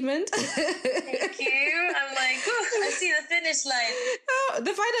amazing achievement. Thank you. I'm like, I see the finish line. Oh,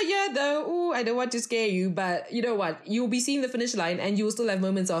 the final year, though, I don't want to scare you, but you know what? You'll be seeing the finish line and you will still have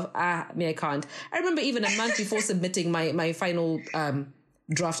moments of, I can't. I remember even a month before submitting my final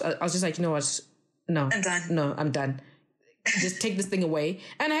draft, I was just like, you know what? No. I'm done. No, I'm done. Just take this thing away.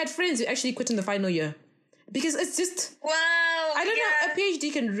 And I had friends who actually quit in the final year. Because it's just... Wow. I don't know. A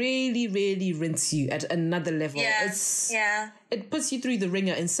PhD can really, really rinse you at another level. Yeah. It puts you through the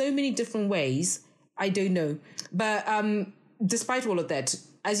ringer in so many different ways. I don't know. But despite all of that,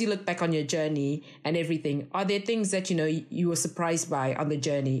 as you look back on your journey and everything, are there things that, you were surprised by on the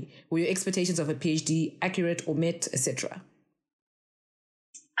journey? Were your expectations of a PhD accurate or met, etc.?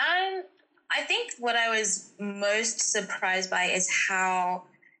 I think what I was most surprised by is how...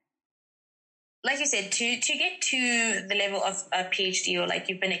 Like you said, to get to the level of a PhD or like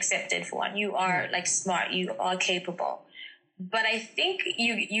you've been accepted for one, you are like smart, you are capable. But I think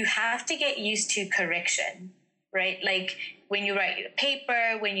you have to get used to correction, right? Like when you write your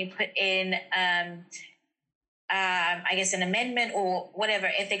paper, when you put in, I guess an amendment or whatever,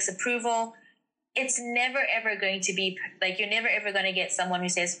 ethics approval, it's never ever going to be like, you're never ever going to get someone who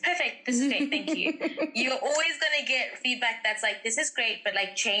says, perfect, this is great, thank you. You're always going to get feedback that's like, this is great, but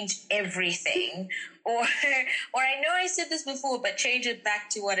like change everything. Or I know I said this before, but change it back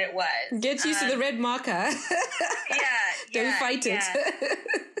to what it was. Get used to the red marker. Don't fight it.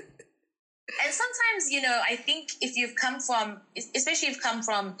 And sometimes, I think if you've come from, especially if you've come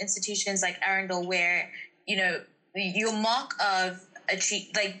from institutions like Arundel where, your mark of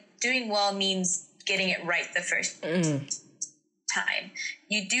doing well means getting it right the first time.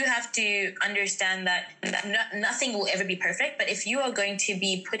 You do have to understand that nothing will ever be perfect, but if you are going to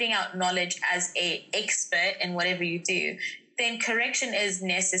be putting out knowledge as a expert in whatever you do, then correction is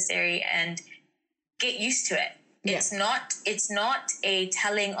necessary and get used to it. Yeah. It's not a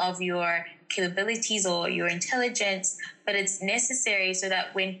telling of your capabilities or your intelligence, but it's necessary so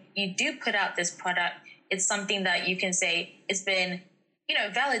that when you do put out this product, it's something that you can say it's been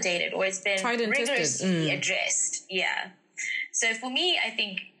validated or it's been rigorously addressed. Yeah. So for me, I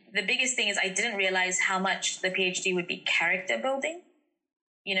think the biggest thing is I didn't realize how much the PhD would be character building.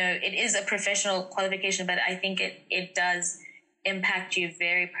 It is a professional qualification, but I think it does impact you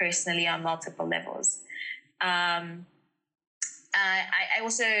very personally on multiple levels. I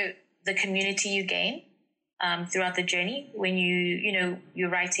also, the community you gain throughout the journey when you're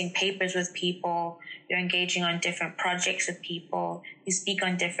writing papers with people, you're engaging on different projects with people, you speak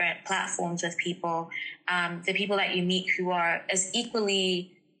on different platforms with people, the people that you meet who are as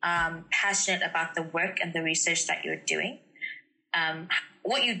equally passionate about the work and the research that you're doing.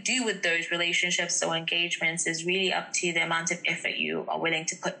 What you do with those relationships or engagements is really up to the amount of effort you are willing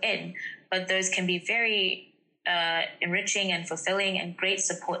to put in, but those can be very enriching and fulfilling and great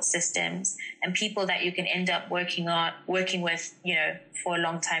support systems and people that you can end up working with, for a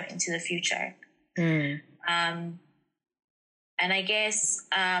long time into the future. And I guess,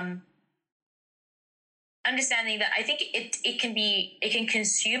 understanding that I think it can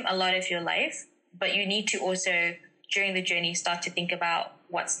consume a lot of your life, but you need to also during the journey start to think about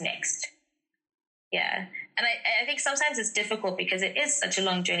what's next. Yeah. And I think sometimes it's difficult because it is such a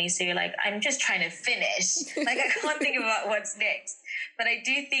long journey. So you're like, I'm just trying to finish. Like, I can't think about what's next. But I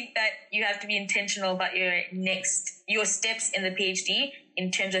do think that you have to be intentional about your steps in the PhD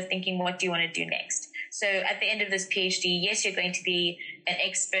in terms of thinking, what do you want to do next? So at the end of this PhD, yes, you're going to be an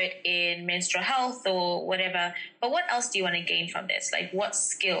expert in menstrual health or whatever, but what else do you want to gain from this? Like, what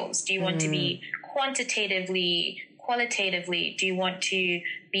skills do you want to be quantitatively, qualitatively? Do you want to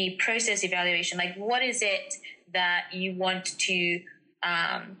be process evaluation? Like, what is it that you want to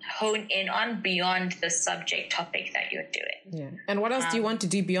hone in on beyond the subject topic that you're doing? Yeah. And what else do you want to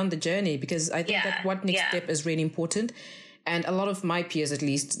do beyond the journey? Because I think that what next step is really important. And a lot of my peers, at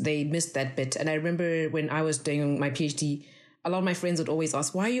least, they missed that bit. And I remember when I was doing my PhD, a lot of my friends would always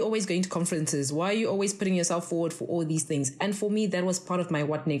ask, why are you always going to conferences? Why are you always putting yourself forward for all these things? And for me, that was part of my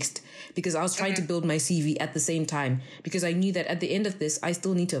what next, because I was trying to build my CV at the same time, because I knew that at the end of this, I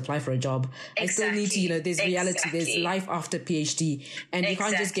still need to apply for a job. Exactly. I still need to, there's reality, there's life after PhD. And you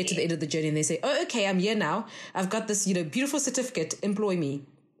can't just get to the end of the journey and they say, oh, okay, I'm here now. I've got this, beautiful certificate, employ me.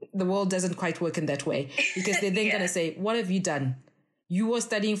 The world doesn't quite work in that way, because they're then going to say, what have you done? You were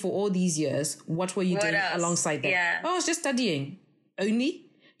studying for all these years. What were you doing alongside that? Yeah. Oh, I was just studying only,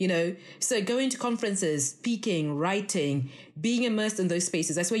 So going to conferences, speaking, writing, being immersed in those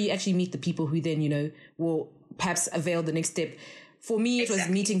spaces. That's where you actually meet the people who then, will perhaps avail the next step. For me, it was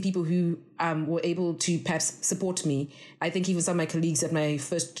meeting people who were able to perhaps support me. I think even some of my colleagues at my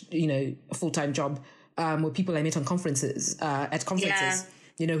first, full-time job were people I met on conferences, at conferences.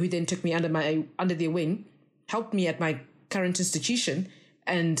 Who then took me under their wing, helped me at my current institution,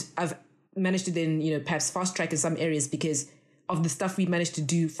 and I've managed to then, perhaps fast track in some areas because of the stuff we managed to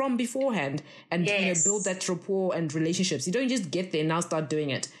do from beforehand and, build that rapport and relationships. You don't just get there and now start doing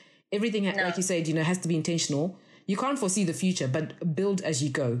it. Everything, like you said, has to be intentional. You can't foresee the future, but build as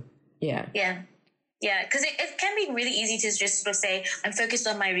you go. Yeah. Yeah. Yeah, because it can be really easy to just sort of say, I'm focused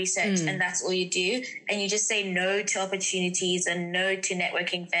on my research and that's all you do. And you just say no to opportunities and no to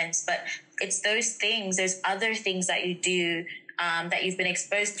networking events. But it's those things, those other things that you do that you've been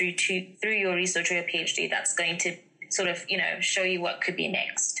exposed through your research or your PhD that's going to sort of, show you what could be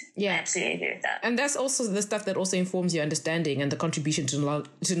next. Yeah. I absolutely agree with that. And that's also the stuff that also informs your understanding and the contribution to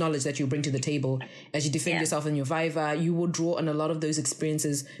knowledge that you bring to the table. As you defend yourself in your Viva, you will draw on a lot of those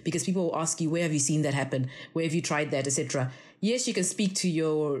experiences because people will ask you, where have you seen that happen? Where have you tried that, etc. Yes, you can speak to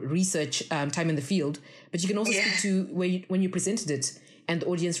your research time in the field, but you can also speak to when you presented it and the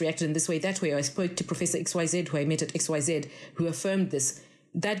audience reacted in this way, that way. I spoke to Professor XYZ, who I met at XYZ, who affirmed this.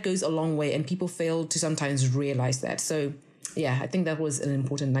 That goes a long way, and people fail to sometimes realize that. So, yeah, I think that was an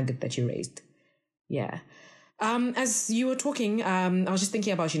important nugget that you raised. Yeah. As you were talking, I was just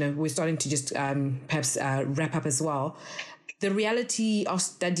thinking about, we're starting to just perhaps wrap up as well. The reality of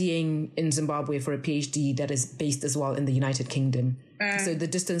studying in Zimbabwe for a PhD that is based as well in the United Kingdom. So the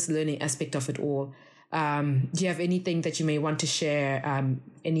distance learning aspect of it all. Do you have anything that you may want to share?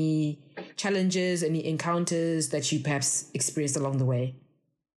 Any challenges, any encounters that you perhaps experienced along the way?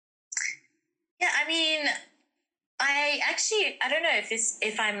 Yeah, I mean, I don't know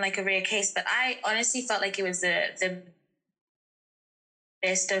if I'm like a rare case, but I honestly felt like it was the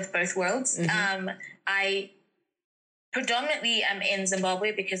best of both worlds. I predominantly am in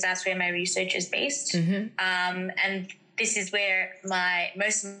Zimbabwe because that's where my research is based. And this is where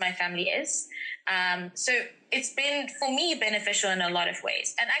most of my family is. So it's been, for me, beneficial in a lot of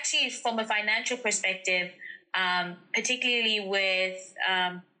ways. And actually, from a financial perspective, particularly with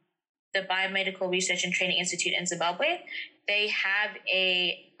the Biomedical Research and Training Institute in Zimbabwe, they have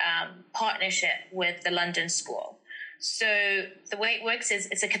a partnership with the London School. So the way it works is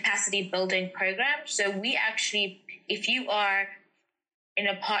it's a capacity building program. So we actually, if you are in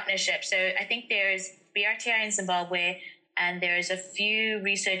a partnership, so I think there's BRTI in Zimbabwe, and there's a few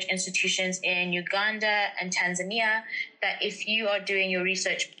research institutions in Uganda and Tanzania that if you are doing your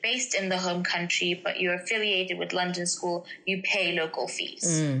research based in the home country, but you're affiliated with London School, you pay local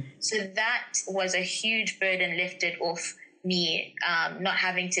fees. So that was a huge burden lifted off me, not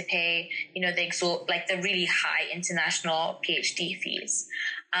having to pay, the really high international PhD fees.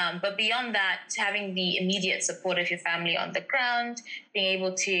 But beyond that, having the immediate support of your family on the ground, being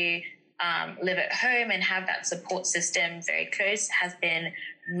able to live at home and have that support system very close has been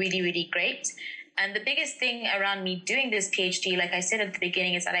really, really great. And the biggest thing around me doing this PhD, like I said at the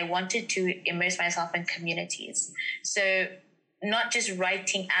beginning, is that I wanted to immerse myself in communities. So not just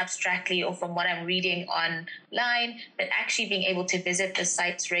writing abstractly or from what I'm reading online, but actually being able to visit the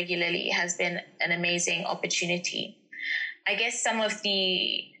sites regularly has been an amazing opportunity. I guess some of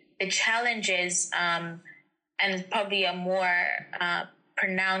the challenges, and probably a more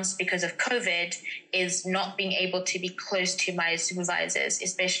pronounced because of COVID, is not being able to be close to my supervisors,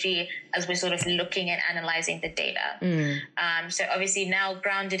 especially as we're sort of looking and analyzing the data. So obviously now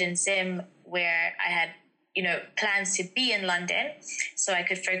grounded in Zim, where I had plans to be in London so I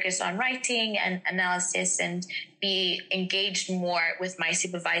could focus on writing and analysis and be engaged more with my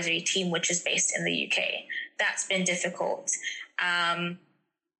supervisory team, which is based in the UK. That's been difficult. And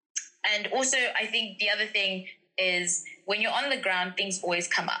also, I think the other thing is when you're on the ground, things always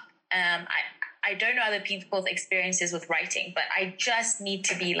come up. I don't know other people's experiences with writing, but I just need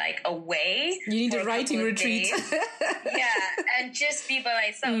to be like away. You need a writing retreat. And just be by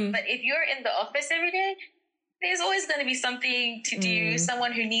myself. But if you're in the office every day, there's always going to be something to do,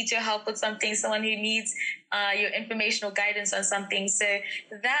 someone who needs your help with something, someone who needs your informational guidance on something. So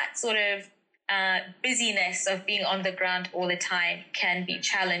that sort of busyness of being on the ground all the time can be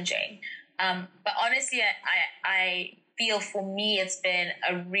challenging. But honestly, I feel for me it's been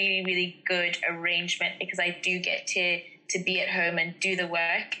a really, really good arrangement because I do get to be at home and do the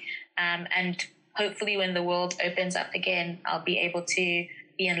work. And hopefully when the world opens up again, I'll be able to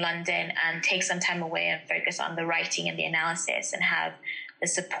be in London and take some time away and focus on the writing and the analysis and have the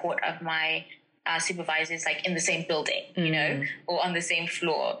support of my supervisors like in the same building, or on the same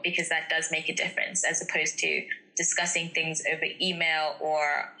floor, because that does make a difference as opposed to discussing things over email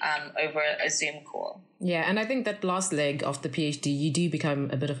or over a Zoom call. Yeah, and I think that last leg of the PhD, you do become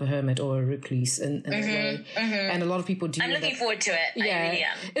a bit of a hermit or a recluse in a way. And a lot of people do. I'm looking forward to it. Yeah, I really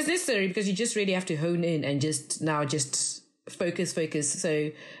am. It's necessary because you just really have to hone in and just focus.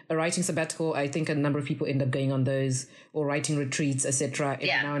 So a writing sabbatical, I think a number of people end up going on those, or writing retreats, etc. Every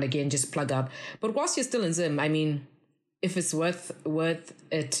now and again, just plug up. But whilst you're still in Zim, I mean, if it's worth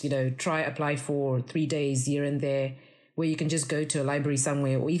it, try apply for 3 days here and there where you can just go to a library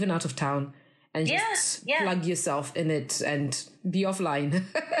somewhere or even out of town and just plug yourself in it and be offline.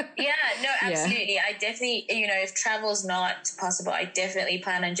 Absolutely. I definitely, if travel's not possible, I definitely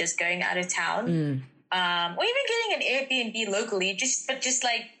plan on just going out of town. Or even getting an Airbnb locally, just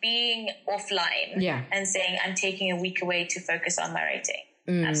like being offline and saying I'm taking a week away to focus on my writing.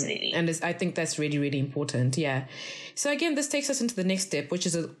 Absolutely. And I think that's really, really important. Yeah. So again, this takes us into the next step, which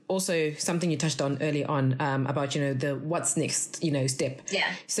is also something you touched on early on about, the what's next, step.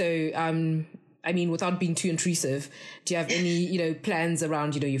 Yeah. So, I mean, without being too intrusive, do you have any, plans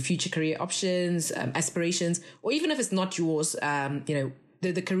around, your future career options, aspirations, or even if it's not yours,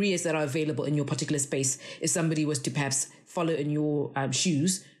 the careers that are available in your particular space, if somebody was to perhaps follow in your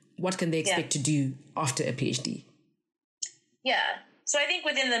shoes, what can they expect to do after a PhD? Yeah. So I think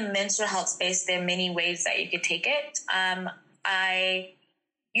within the menstrual health space, there are many ways that you could take it.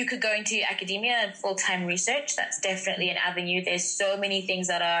 You could go into academia and full-time research. That's definitely an avenue. There's so many things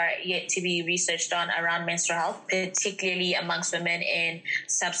that are yet to be researched on around menstrual health, particularly amongst women in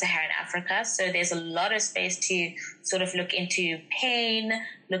sub-Saharan Africa. So there's a lot of space to sort of look into pain,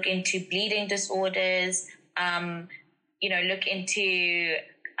 look into bleeding disorders, look into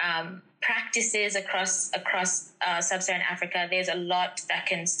practices across sub-Saharan Africa. There's a lot that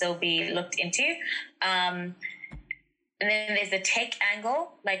can still be looked into. And then there's the tech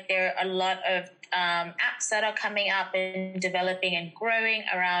angle. Like there are a lot of apps that are coming up and developing and growing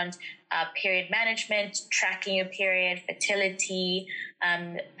around period management, tracking your period, fertility.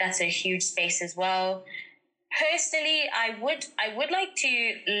 That's a huge space as well. Personally, I would like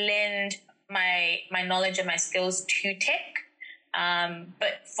to lend my knowledge and my skills to tech,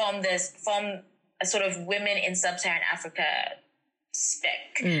 but from a sort of women in sub-Saharan Africa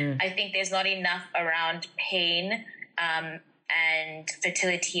spec. I think there's not enough around pain and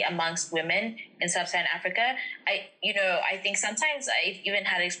fertility amongst women in sub-Saharan Africa. I think sometimes I've even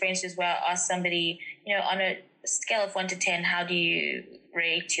had experiences where I ask somebody, on a scale of 1 to 10, how do you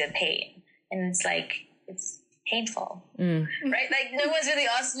rate your pain? And it's like, it's painful, right? Like no one's really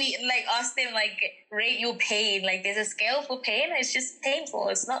asked them, rate your pain. Like there's a scale for pain. It's just painful.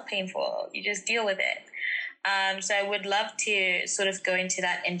 It's not painful. You just deal with it. So I would love to sort of go into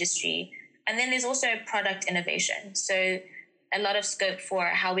that industry. And then there's also product innovation. So a lot of scope for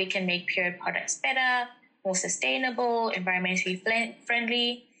how we can make period products better, more sustainable, environmentally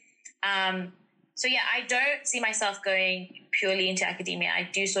friendly. So yeah, I don't see myself going purely into academia. I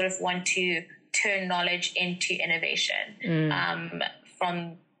do sort of want to turn knowledge into innovation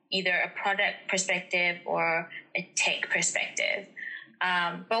from either a product perspective or a tech perspective.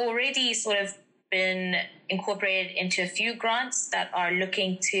 But already sort of been incorporated into a few grants that are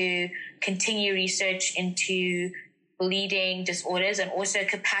looking to continue research into bleeding disorders and also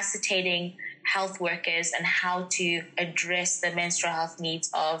capacitating health workers and how to address the menstrual health needs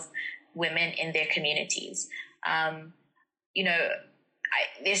of women in their communities.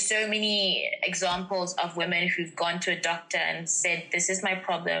 There's so many examples of women who've gone to a doctor and said, this is my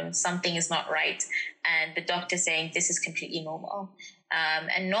problem, something is not right. And the doctor saying, this is completely normal.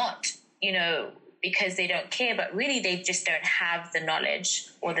 And not, because they don't care, but really they just don't have the knowledge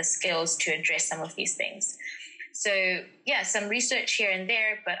or the skills to address some of these things. So yeah, some research here and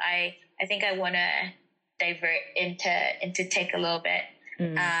there, but I think I want to divert into tech a little bit.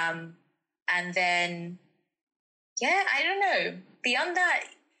 And then, yeah, I don't know. Beyond that,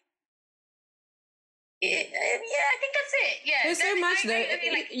 yeah, I think that's it. Yeah, there's so much though. I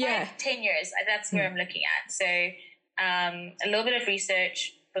mean, like 5-10 years. That's where I'm looking at. So a little bit of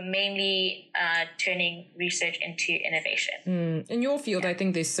research, but mainly turning research into innovation. In your field, I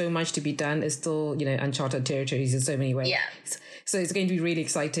think there's so much to be done. It's still, uncharted territories in so many ways. Yeah. So it's going to be really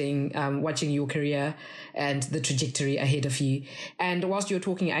exciting watching your career and the trajectory ahead of you. And whilst you were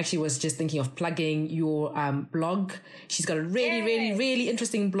talking, I actually was just thinking of plugging your blog. She's got a really, really, really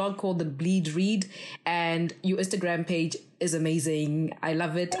interesting blog called The Bleed Read, and your Instagram page is amazing. I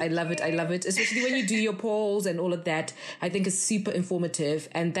love it. I love it. I love it. Especially when you do your polls and all of that. I think it's super informative,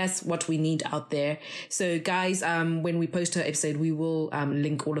 and that's what we need out there. So guys, when we post her episode, we will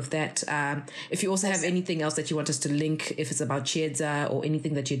link all of that. If you also have anything else that you want us to link, if it's about Chiedza or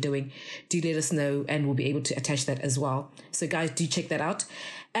anything that you're doing, do let us know and we'll be able to attach that as well. So guys, do check that out.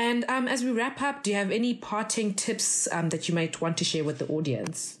 And as we wrap up, do you have any parting tips that you might want to share with the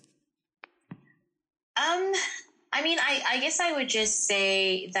audience? I mean, I guess I would just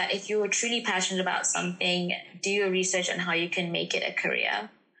say that if you're truly passionate about something, do your research on how you can make it a career.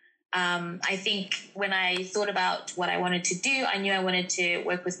 I think when I thought about what I wanted to do, I knew I wanted to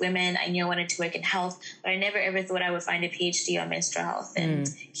work with women. I knew I wanted to work in health, but I never ever thought I would find a PhD on menstrual health. And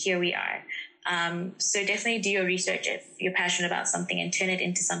here we are. So definitely do your research if you're passionate about something and turn it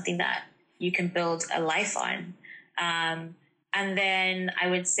into something that you can build a life on. And then I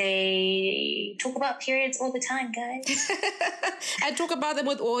would say talk about periods all the time, guys. And talk about them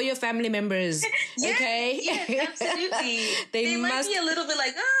with all your family members. Okay? Yes, absolutely. They might be a little bit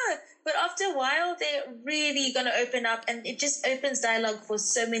like, but after a while, they're really going to open up, and it just opens dialogue for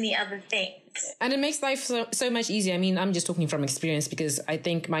so many other things. And it makes life so much easier. I mean, I'm just talking from experience, because I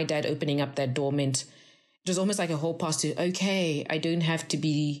think my dad opening up that door meant it was almost like a whole pass to, okay, I don't have to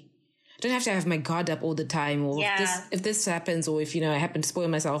have my guard up all the time, or if this happens, or if, I happen to spoil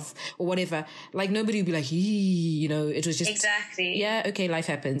myself or whatever, like nobody would be like, it was just, exactly. Yeah. Okay. Life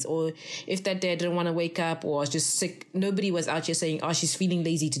happens. Or if that dad didn't want to wake up or was just sick, nobody was out here saying, oh, she's feeling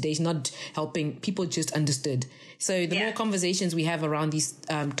lazy today, she's not helping. People just understood. So the more conversations we have around these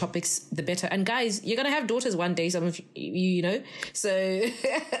topics, the better. And guys, you're going to have daughters one day, some of you, so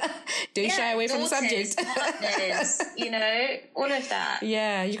don't shy away from the subject. Partners, all of that.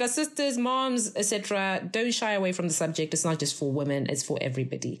 Yeah, you got sisters, moms, etc. Don't shy away from the subject. It's not just for women, it's for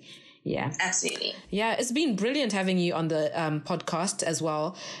everybody. Yeah, absolutely. Yeah, it's been brilliant having you on the podcast as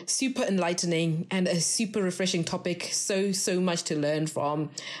well. Super enlightening and a super refreshing topic. So much to learn from.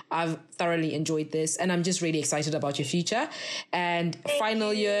 I've thoroughly enjoyed this, and I'm just really excited about your future and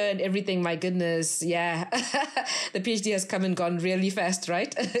final year and everything. My goodness, yeah. The PhD has come and gone really fast,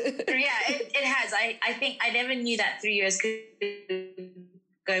 right? Yeah, it has. I think I never knew that 3 years could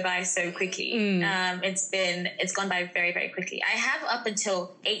go by so quickly. It's gone by very, very quickly. I have up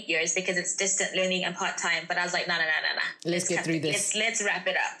until 8 years because it's distant learning and part-time, but I was like, no. Let's get through this. Let's wrap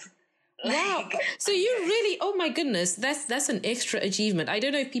it up. Wow. So you really, oh my goodness, that's an extra achievement. I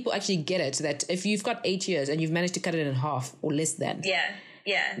don't know if people actually get it, that if you've got 8 years and you've managed to cut it in half or less than.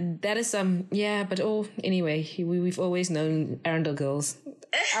 Yeah. That is but anyway, we've always known Arundel girls.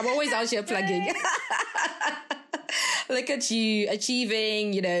 I'm always out here plugging. Look at you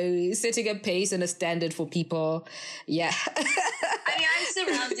achieving, setting a pace and a standard for people. Yeah. I mean, I'm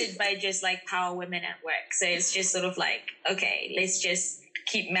surrounded by just like power women at work. So it's just sort of like, okay, let's just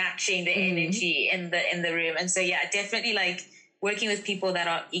keep matching the energy in the room. And so, yeah, definitely like working with people that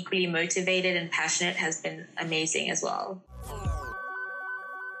are equally motivated and passionate has been amazing as well.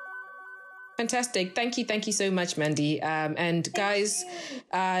 Fantastic. Thank you so much, Mandy. And guys,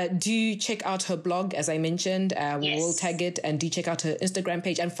 do check out her blog, as I mentioned. We'll tag it, and do check out her Instagram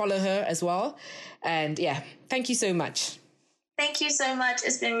page and follow her as well. And yeah, thank you so much. Thank you so much.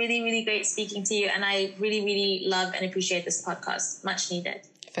 It's been really, really great speaking to you. And I really, really love and appreciate this podcast. Much needed.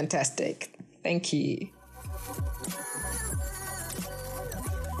 Fantastic. Thank you.